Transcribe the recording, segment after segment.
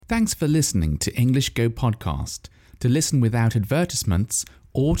Thanks for listening to English Go Podcast. To listen without advertisements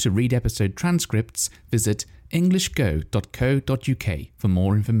or to read episode transcripts, visit englishgo.co.uk for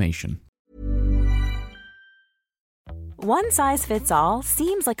more information. One size fits all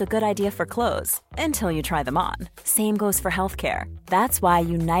seems like a good idea for clothes until you try them on. Same goes for healthcare. That's why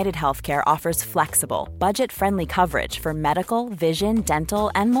United Healthcare offers flexible, budget-friendly coverage for medical, vision,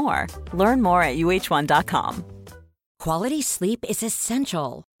 dental, and more. Learn more at uh1.com. Quality sleep is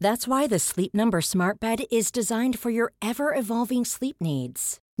essential. That's why the Sleep Number Smart Bed is designed for your ever-evolving sleep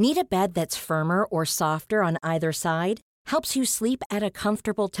needs. Need a bed that's firmer or softer on either side? Helps you sleep at a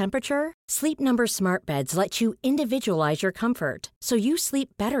comfortable temperature? Sleep Number Smart Beds let you individualize your comfort, so you sleep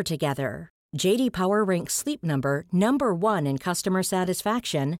better together. J.D. Power ranks Sleep Number number 1 in customer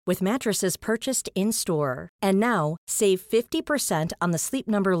satisfaction with mattresses purchased in-store. And now, save 50% on the Sleep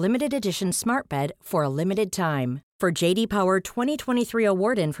Number Limited Edition Smart Bed for a limited time. For J.D. Power 2023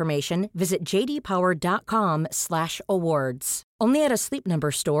 award information, visit jdpower.com/awards. Only at a Sleep Number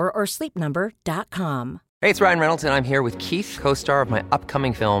store or sleepnumber.com. Hey, it's Ryan Reynolds, and I'm here with Keith, co-star of my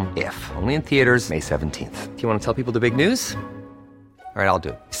upcoming film, If, only in theaters May 17th. Do you want to tell people the big news? All right, I'll do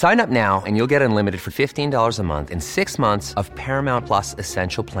it. Sign up now and you'll get unlimited for $15 a month and 6 months of Paramount Plus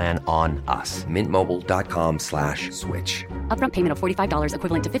Essential Plan on us. MintMobile.com/switch. Upfront payment of $45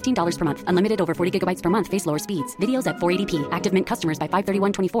 equivalent to $15 per month. Unlimited over 40 gigabytes per month. Face lower speeds. Videos at 480p. Active Mint customers by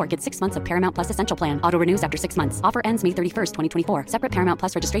 531.24 get 6 months of Paramount Plus Essential Plan. Auto renews after 6 months. Offer ends May 31st, 2024. Separate Paramount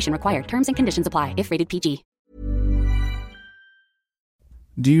Plus registration required. Terms and conditions apply if rated PG.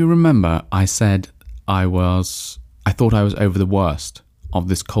 Do you remember I said I thought I was over the worst of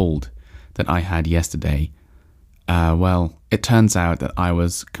this cold that I had yesterday? Well, it turns out that I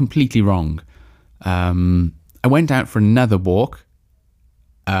was completely wrong. I went out for another walk,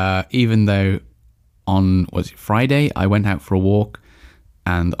 even though on Friday I went out for a walk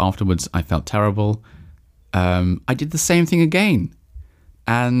and afterwards I felt terrible. I did the same thing again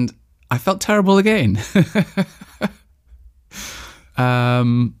and I felt terrible again.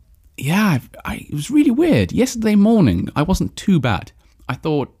 It was really weird. Yesterday morning, I wasn't too bad. I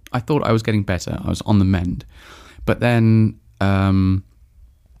thought I was getting better. I was on the mend. But then in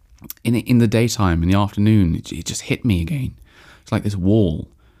the daytime, in the afternoon, it just hit me again. It's like this wall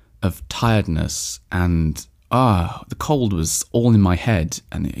of tiredness, and the cold was all in my head,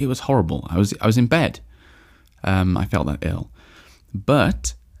 and it was horrible. I was in bed. I felt that ill.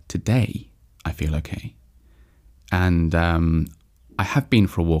 But today, I feel okay. And I have been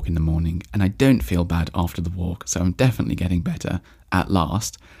for a walk in the morning and I don't feel bad after the walk, so I'm definitely getting better at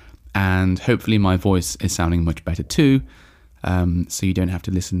last, and hopefully my voice is sounding much better too, so you don't have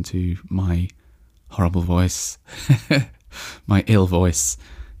to listen to my horrible voice, my ill voice.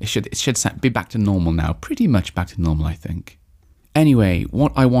 It should be back to normal now, pretty much back to normal, I think. Anyway,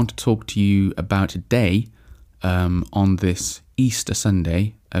 what I want to talk to you about today on this Easter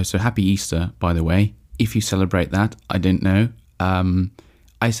Sunday, so happy Easter, by the way, if you celebrate that, I don't know.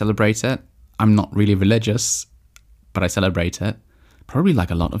 I celebrate it. I'm not really religious, but I celebrate it. Probably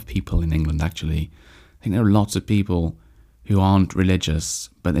like a lot of people in England, actually. I think there are lots of people who aren't religious,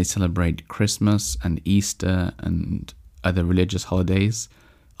 but they celebrate Christmas and Easter and other religious holidays.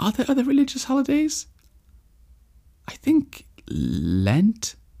 Are there other religious holidays? I think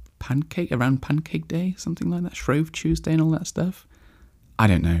Lent, around Pancake Day, something like that, Shrove Tuesday and all that stuff. I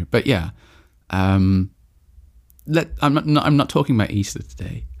don't know, but yeah. I'm not talking about Easter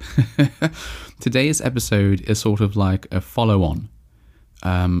today. Today's episode is sort of like a follow-on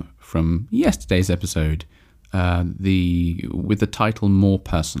from yesterday's episode, with the title More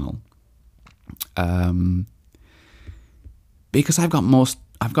Personal. Because I've got more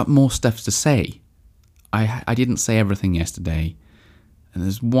stuff to say. I didn't say everything yesterday, and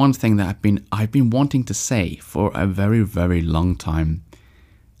there's one thing that I've been wanting to say for a very, very long time.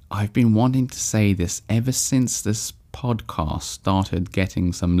 I've been wanting to say this ever since this podcast started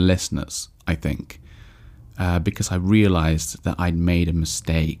getting some listeners, I think, because I realized that I'd made a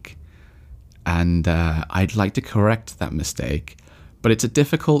mistake, and I'd like to correct that mistake, but it's a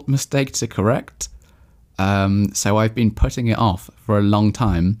difficult mistake to correct, so I've been putting it off for a long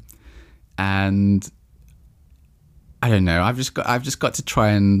time, and I don't know, I've just got to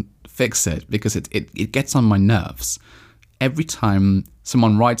try and fix it, because it gets on my nerves. Every time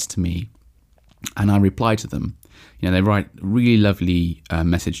someone writes to me and I reply to them, they write a really lovely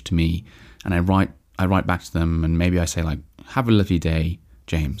message to me, and I write back to them, and maybe I say like, "Have a lovely day,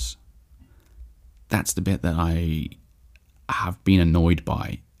 James." That's the bit that I have been annoyed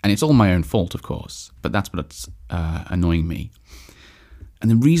by, and it's all my own fault, of course, but that's what's annoying me. And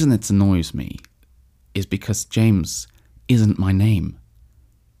the reason it annoys me is because James isn't my name.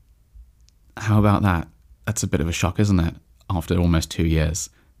 How about that? That's a bit of a shock, isn't it? After almost 2 years.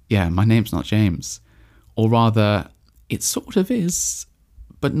 Yeah, my name's not James. Or rather, it sort of is,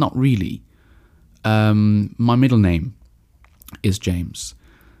 but not really. My middle name is James.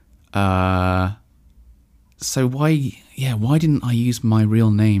 So why didn't I use my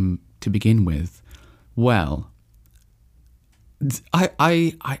real name to begin with? Well, this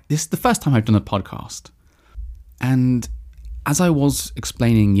is the first time I've done a podcast. And as I was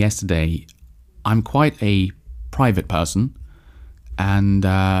explaining yesterday, I'm quite a private person, and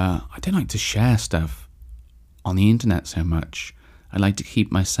I don't like to share stuff on the internet so much. I like to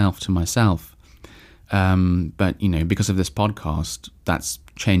keep myself to myself. But, because of this podcast, that's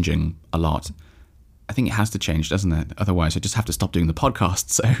changing a lot. I think it has to change, doesn't it? Otherwise, I just have to stop doing the podcast.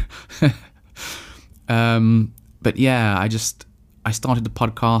 So, but yeah, I started the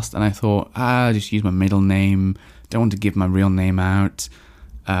podcast and I thought, I'll just use my middle name. Don't want to give my real name out.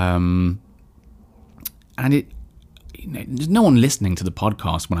 And there's no one listening to the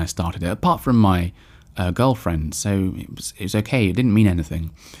podcast when I started it, apart from my girlfriend. So it was okay. It didn't mean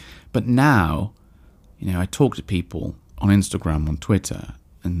anything. But now, I talk to people on Instagram, on Twitter,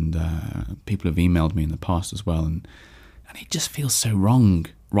 and people have emailed me in the past as well. And it just feels so wrong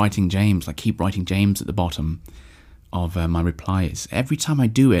writing James. I keep writing James at the bottom of my replies. Every time I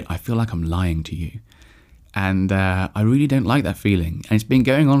do it, I feel like I'm lying to you. And I really don't like that feeling. And it's been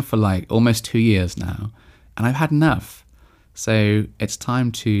going on for almost 2 years now. And I've had enough. So it's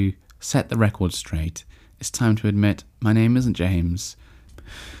time to set the record straight. It's time to admit my name isn't James.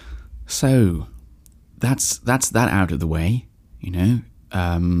 So that's that out of the way,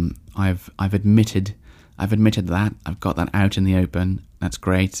 I've admitted that. I've got that out in the open. That's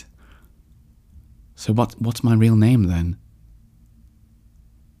great. So what's my real name then?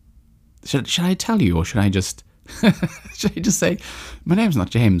 Should I tell you, or should I just say my name's not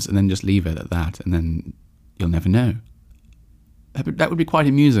James and then just leave it at that, and then you'll never know? That would be quite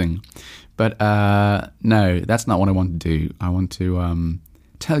amusing. But no, that's not what I want to do. I want to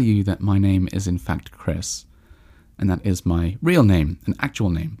tell you that my name is in fact Chris, and that is my real name, an actual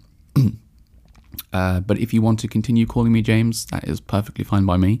name. But if you want to continue calling me James, that is perfectly fine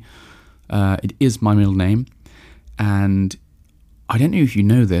by me. It is my middle name, and I don't know if you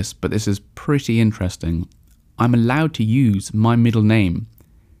know this, but this is pretty interesting. I'm allowed to use my middle name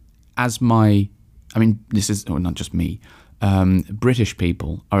as this is not just me. British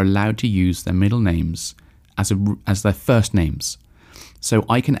people are allowed to use their middle names as their first names. So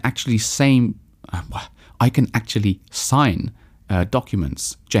I can actually sign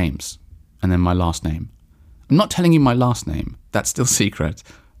documents, James, and then my last name. I'm not telling you my last name. That's still secret.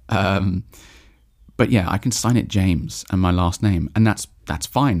 But yeah, I can sign it James and my last name, and that's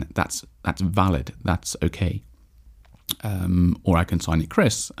fine. That's valid. That's okay. Or I can sign it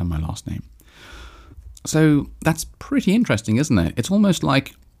Chris and my last name. So that's pretty interesting, isn't it? It's almost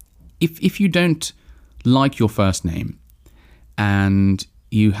like if you don't like your first name and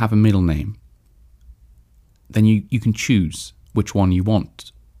you have a middle name, then you can choose which one you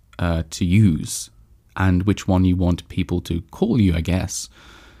want to use and which one you want people to call you, I guess.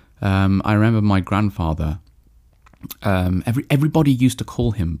 I remember my grandfather, everybody used to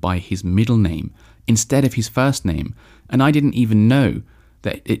call him by his middle name instead of his first name. And I didn't even know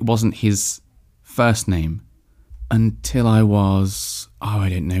that it wasn't his first name until I was, I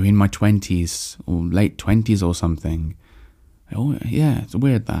don't know, in my 20s or late 20s or something. Oh, yeah, it's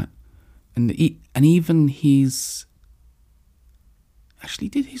weird that. And even actually,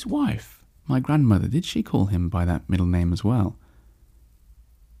 did his wife, my grandmother, did she call him by that middle name as well?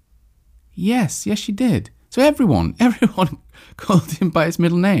 Yes, she did. So everyone called him by his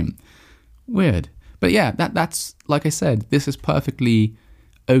middle name. Weird. But yeah, that's like I said, this is perfectly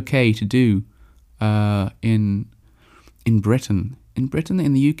okay to do in Britain. In Britain,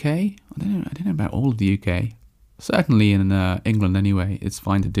 in the UK, I don't know about all of the UK. Certainly in England anyway, it's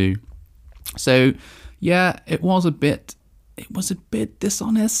fine to do. So yeah, it was a bit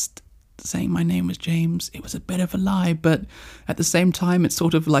dishonest saying my name was James. It was a bit of a lie, but at the same time, it's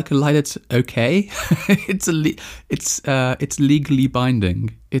sort of like a lie that's okay. It's legally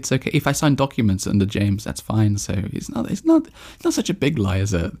binding. It's okay if I sign documents under James. That's fine. So it's not such a big lie,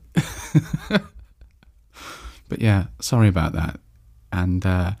 is it? But yeah, sorry about that. And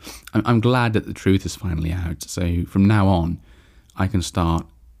I'm glad that the truth is finally out. So from now on, I can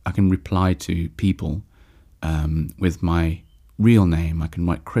reply to people with my real name. I can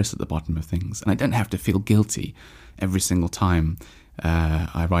write Chris at the bottom of things, and I don't have to feel guilty every single time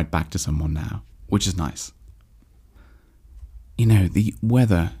I write back to someone now, which is nice. The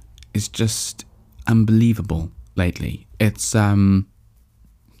weather is just unbelievable lately. It's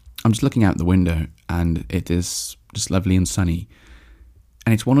I'm just looking out the window and it is just lovely and sunny.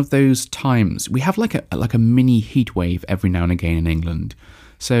 And it's one of those times, we have like a mini heat wave every now and again in England.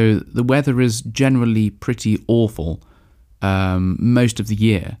 So the weather is generally pretty awful most of the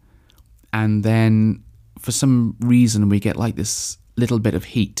year. And then for some reason we get like this little bit of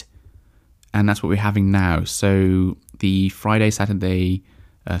heat. And that's what we're having now. So the Friday, Saturday,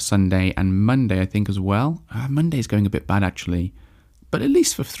 Sunday and Monday, I think as well. Monday's going a bit bad actually. But at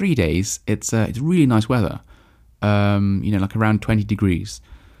least for 3 days, it's really nice weather. Like around 20 degrees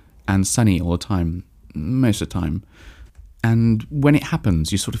and sunny all the time, most of the time. And when it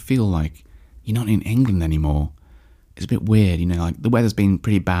happens, you sort of feel like you're not in England anymore. It's a bit weird, like the weather's been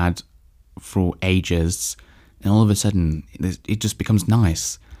pretty bad for ages, and all of a sudden it just becomes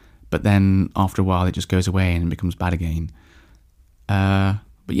nice. But then after a while, it just goes away and it becomes bad again. But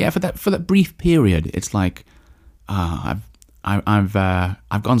yeah, for that brief period, it's like I've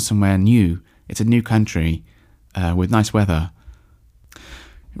gone somewhere new. It's a new country with nice weather.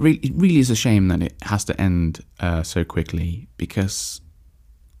 It really is a shame that it has to end so quickly, because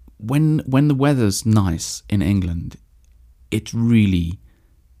when the weather's nice in England, it's a really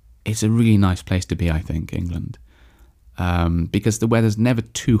nice place to be, I think, England. Because the weather's never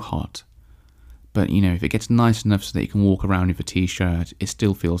too hot. But, if it gets nice enough so that you can walk around with a t-shirt, it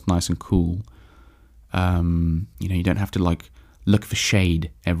still feels nice and cool. You don't have to look for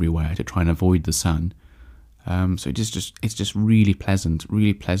shade everywhere to try and avoid the sun. So it's just really pleasant,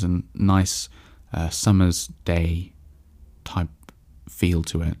 nice summer's day type feel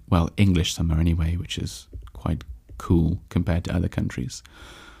to it. Well, English summer anyway, which is quite cool compared to other countries.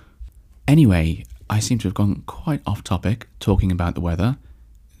 Anyway, I seem to have gone quite off topic talking about the weather.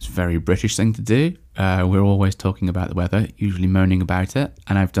 It's a very British thing to do. We're always talking about the weather, usually moaning about it,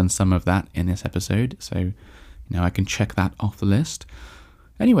 and I've done some of that in this episode, so I can check that off the list.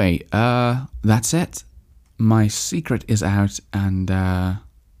 Anyway, that's it. My secret is out, and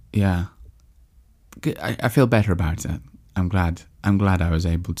yeah, I feel better about it. I'm glad I was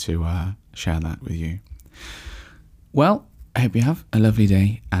able to share that with you. Well, I hope you have a lovely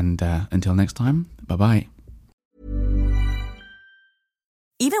day, and until next time, bye-bye.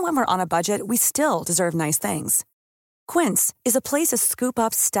 Even when we're on a budget, we still deserve nice things. Quince is a place to scoop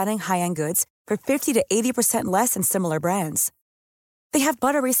up stunning high-end goods for 50 to 80% less than similar brands. They have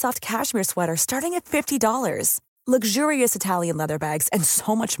buttery soft cashmere sweaters starting at $50, luxurious Italian leather bags, and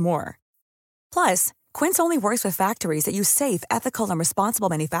so much more. Plus, Quince only works with factories that use safe, ethical, and responsible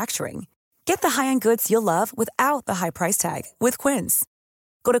manufacturing. Get the high-end goods you'll love without the high price tag with Quince.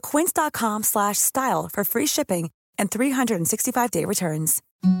 Go to quince.com/style for free shipping and 365-day returns.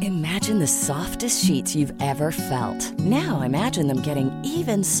 Imagine the softest sheets you've ever felt. Now imagine them getting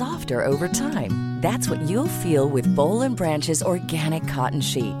even softer over time. That's what you'll feel with Boll & Branch's organic cotton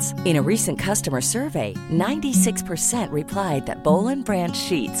sheets. In a recent customer survey, 96% replied that Boll & Branch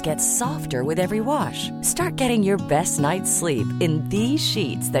sheets get softer with every wash. Start getting your best night's sleep in these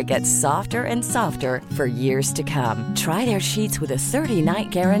sheets that get softer and softer for years to come. Try their sheets with a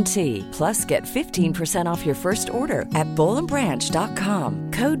 30-night guarantee. Plus, get 15% off your first order at bollandbranch.com.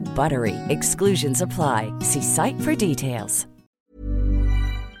 Code BUTTERY. Exclusions apply. See site for details.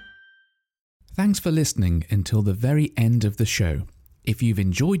 Thanks for listening until the very end of the show. If you've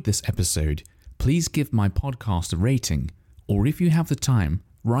enjoyed this episode, please give my podcast a rating, or if you have the time,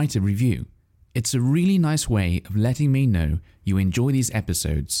 write a review. It's a really nice way of letting me know you enjoy these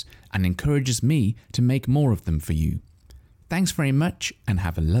episodes and encourages me to make more of them for you. Thanks very much and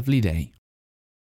have a lovely day.